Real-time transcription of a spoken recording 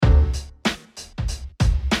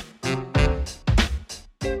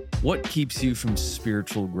What keeps you from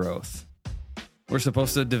spiritual growth? We're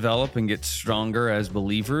supposed to develop and get stronger as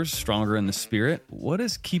believers, stronger in the spirit. What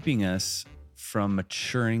is keeping us from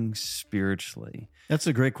maturing spiritually? That's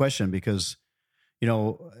a great question because,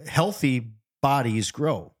 healthy bodies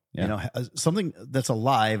grow. Yeah. Something that's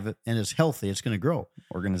alive and is healthy, it's going to grow.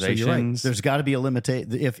 Organizations. So you're right. There's got to be a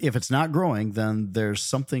limitation. If it's not growing, then there's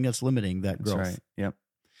something that's limiting that growth. That's right. Yep.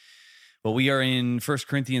 Well, we are in 1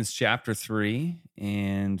 Corinthians chapter 3,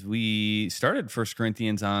 and we started 1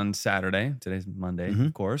 Corinthians on Saturday. Today's Monday,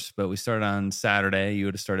 of course, but we started on Saturday. You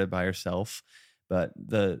would have started by yourself. But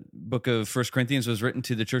the book of 1 Corinthians was written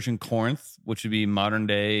to the church in Corinth, which would be modern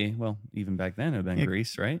day, well, even back then it would have been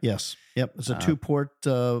Greece, right? Yes. Yep. It's a two-port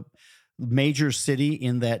major city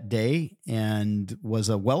in that day and was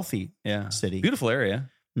a wealthy city. Beautiful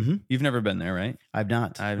area. Mm-hmm. You've never been there, right? I've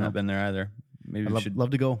not. I've not been there either. Maybe we should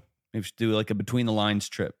love to go. Maybe we should do like a between the lines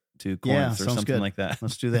trip to Corinth or something good. like that.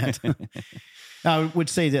 Let's do that. Now, I would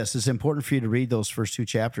say this. It's important for you to read those first two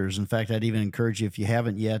chapters. In fact, I'd even encourage you, if you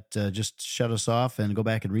haven't yet, just shut us off and go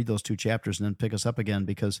back and read those two chapters and then pick us up again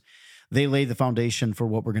because they lay the foundation for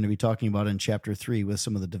what we're going to be talking about in chapter 3 with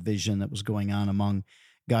some of the division that was going on among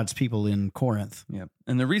God's people in Corinth. Yeah.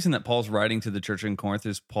 And the reason that Paul's writing to the church in Corinth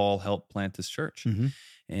is Paul helped plant this church. Mm-hmm.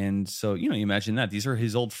 And so, you imagine that. These are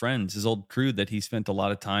his old friends, his old crew that he spent a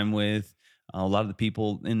lot of time with. A lot of the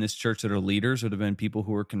people in this church that are leaders would have been people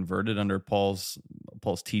who were converted under Paul's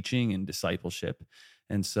teaching and discipleship.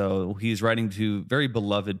 And so he's writing to very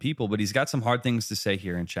beloved people, but he's got some hard things to say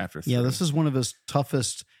here in chapter 3. Yeah, this is one of his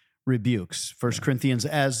toughest rebukes. 1 Corinthians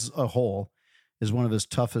as a whole is one of his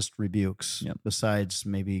toughest rebukes, besides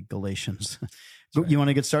maybe Galatians. Right. You want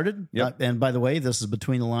to get started? Yep. And by the way, this is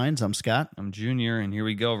Between the Lines. I'm Scott. I'm Junior, and here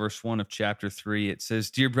we go. Verse 1 of chapter 3. It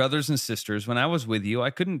says, "Dear brothers and sisters, when I was with you, I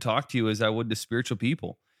couldn't talk to you as I would to spiritual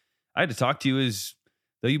people. I had to talk to you as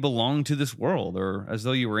though you belonged to this world or as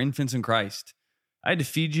though you were infants in Christ. I had to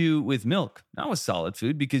feed you with milk, not with solid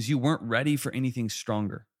food, because you weren't ready for anything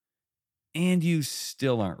stronger. And you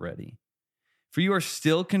still aren't ready. For you are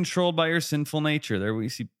still controlled by your sinful nature." There we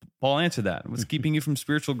see Paul answer that. What's keeping you from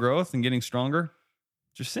spiritual growth and getting stronger?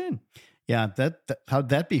 Just sin. Yeah, how'd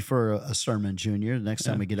that be for a sermon, Junior? The next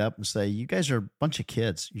time we get up and say, "You guys are a bunch of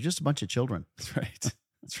kids. You're just a bunch of children." That's right.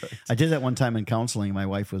 That's right. I did that one time in counseling. My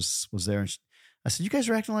wife was there, and I said, "You guys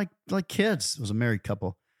are acting like kids." It was a married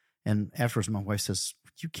couple, and afterwards, my wife says,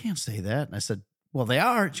 "You can't say that." And I said, "Well, they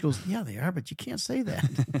are." She goes, "Yeah, they are, but you can't say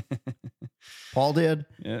that." Paul did.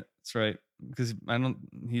 Yeah, that's right. Because he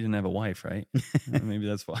didn't have a wife, right? Maybe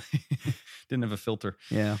that's why. Didn't have a filter.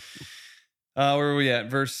 Yeah. Where are we at?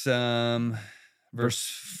 Verse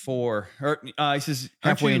 4. He says,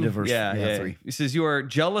 halfway into verse 3. He says, "You are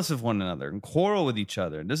jealous of one another and quarrel with each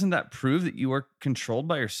other. Doesn't that prove that you are controlled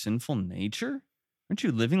by your sinful nature? Aren't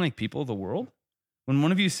you living like people of the world? When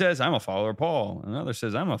one of you says, 'I'm a follower of Paul,' and another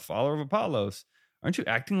says, 'I'm a follower of Apollos,' aren't you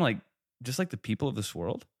acting just like the people of this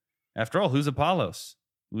world? After all, who's Apollos?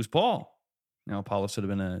 Who's Paul?" Now, Apollos would have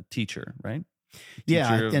been a teacher, right?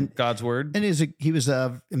 Teacher of God's word. And he was,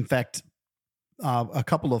 in fact, a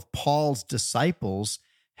couple of Paul's disciples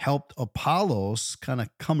helped Apollos kind of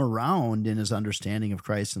come around in his understanding of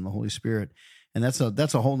Christ and the Holy Spirit. And that's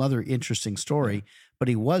a whole nother interesting story. But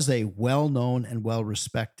he was a well-known and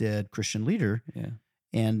well-respected Christian leader,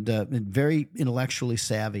 and very intellectually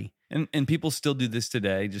savvy. And people still do this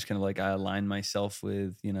today, just kind of like I align myself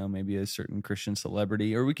with, maybe a certain Christian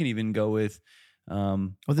celebrity, or we can even go with,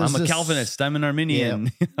 I'm a Calvinist, I'm an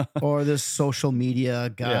Arminian. Yeah. Or this social media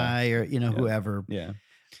guy or, whoever. Yeah. It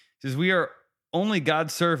says, "We are only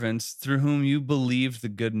God's servants through whom you believed the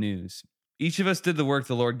good news. Each of us did the work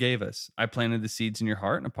the Lord gave us. I planted the seeds in your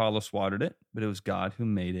heart and Apollos watered it, but it was God who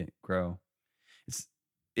made it grow."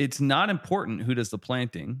 It's not important who does the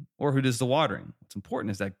planting or who does the watering. What's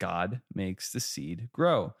important is that God makes the seed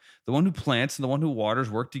grow. The one who plants and the one who waters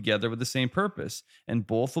work together with the same purpose, and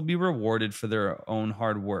both will be rewarded for their own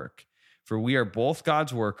hard work. For we are both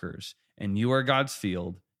God's workers, and you are God's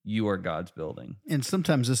field, you are God's building. And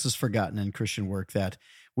sometimes this is forgotten in Christian work, that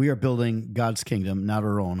we are building God's kingdom, not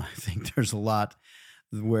our own. I think there's a lot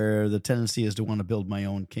where the tendency is to want to build my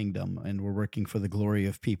own kingdom, and we're working for the glory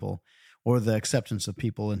of people or the acceptance of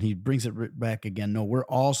people. And he brings it back again. No, we're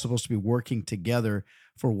all supposed to be working together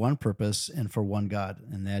for one purpose and for one God,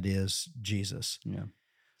 and that is Jesus. Yeah.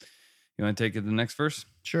 You want to take it to the next verse?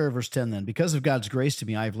 Sure. Verse 10 then. "Because of God's grace to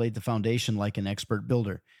me, I have laid the foundation like an expert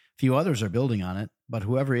builder. Few others are building on it, but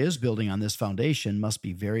whoever is building on this foundation must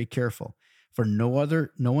be very careful. For no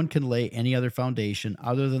one can lay any other foundation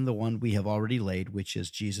other than the one we have already laid, which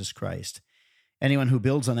is Jesus Christ. Anyone who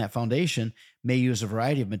builds on that foundation may use a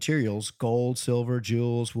variety of materials: gold, silver,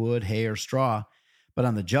 jewels, wood, hay, or straw. But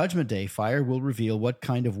on the judgment day, fire will reveal what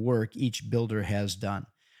kind of work each builder has done.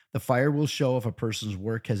 The fire will show if a person's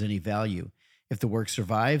work has any value. If the work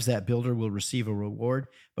survives, that builder will receive a reward.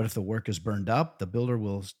 But if the work is burned up, the builder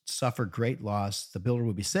will suffer great loss. The builder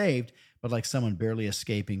will be saved, but like someone barely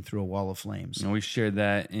escaping through a wall of flames. And we shared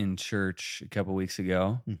that in church a couple weeks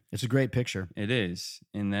ago. It's a great picture. It is.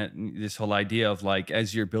 And that this whole idea of like,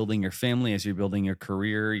 as you're building your family, as you're building your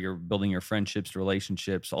career, you're building your friendships,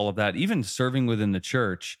 relationships, all of that, even serving within the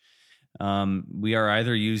church, we are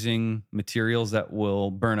either using materials that will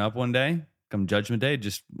burn up one day, come judgment day,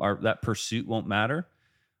 that pursuit won't matter,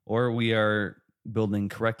 or we are building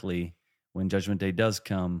correctly. When judgment day does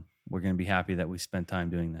come, we're going to be happy that we spent time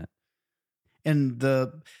doing that. And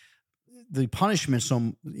the punishment,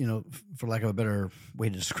 so, for lack of a better way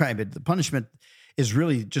to describe it, the punishment is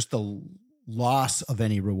really just the loss of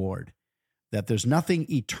any reward. That there's nothing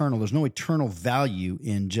eternal. There's no eternal value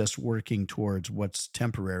in just working towards what's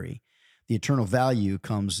temporary. The eternal value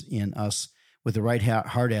comes in us with the right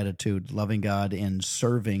heart attitude, loving God and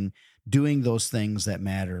serving, doing those things that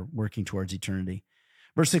matter, working towards eternity.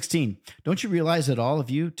 Verse 16, don't you realize that all of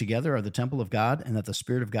you together are the temple of God and that the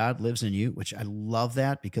Spirit of God lives in you? Which I love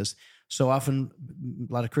that, because so often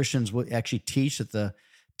a lot of Christians will actually teach that the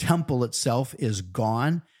temple itself is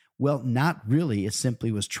gone. Well, not really. It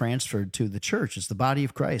simply was transferred to the church. It's the body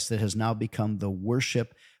of Christ that has now become the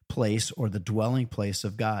worship place or the dwelling place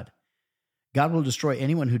of God. God will destroy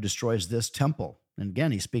anyone who destroys this temple. And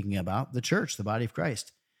again, he's speaking about the church, the body of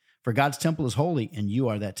Christ. For God's temple is holy, and you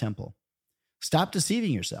are that temple. Stop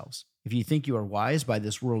deceiving yourselves. If you think you are wise by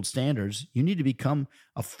this world's standards, you need to become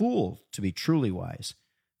a fool to be truly wise.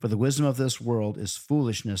 For the wisdom of this world is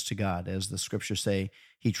foolishness to God. As the scriptures say,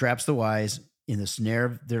 he traps the wise in the snare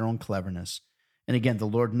of their own cleverness. And again, the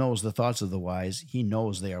Lord knows the thoughts of the wise. He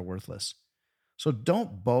knows they are worthless. So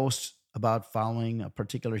don't boast about following a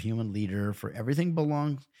particular human leader, for everything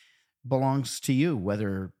belongs to you,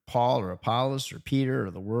 whether Paul or Apollos or Peter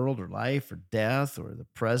or the world or life or death or the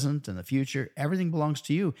present and the future. Everything belongs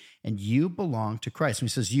to you, and you belong to Christ. When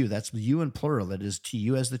he says you, that's you in plural. That is to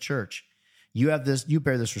you as the church. You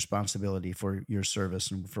bear this responsibility for your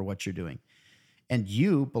service and for what you're doing. And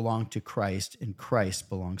you belong to Christ, and Christ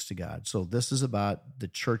belongs to God. So this is about the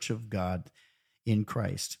church of God in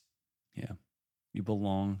Christ. Yeah. You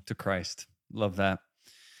belong to Christ. Love that.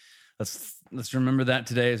 Let's remember that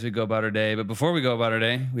today as we go about our day. But before we go about our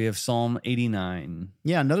day, we have Psalm 89.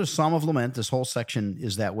 Yeah, another Psalm of Lament. This whole section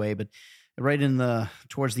is that way. But right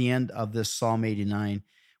towards the end of this Psalm 89,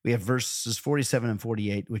 we have verses 47 and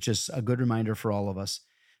 48, which is a good reminder for all of us.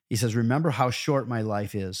 He says, remember how short my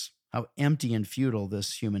life is, how empty and futile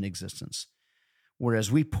this human existence.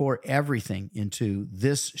 Whereas we pour everything into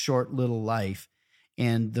this short little life,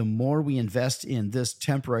 and the more we invest in this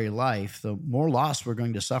temporary life, the more loss we're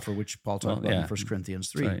going to suffer, which Paul talked about in 1 Corinthians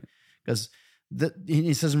 3. Because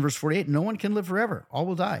he says in verse 48, no one can live forever. All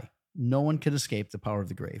will die. No one can escape the power of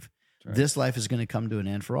the grave. Right. This life is going to come to an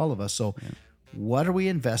end for all of us. So what are we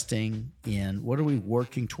investing in? What are we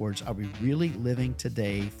working towards? Are we really living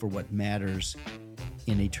today for what matters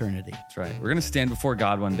in eternity? That's right. We're going to stand before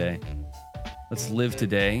God one day. Let's live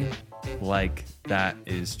today like that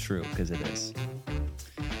is true, because it is.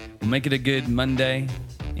 We'll make it a good Monday,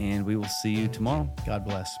 and we will see you tomorrow. God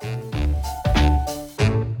bless.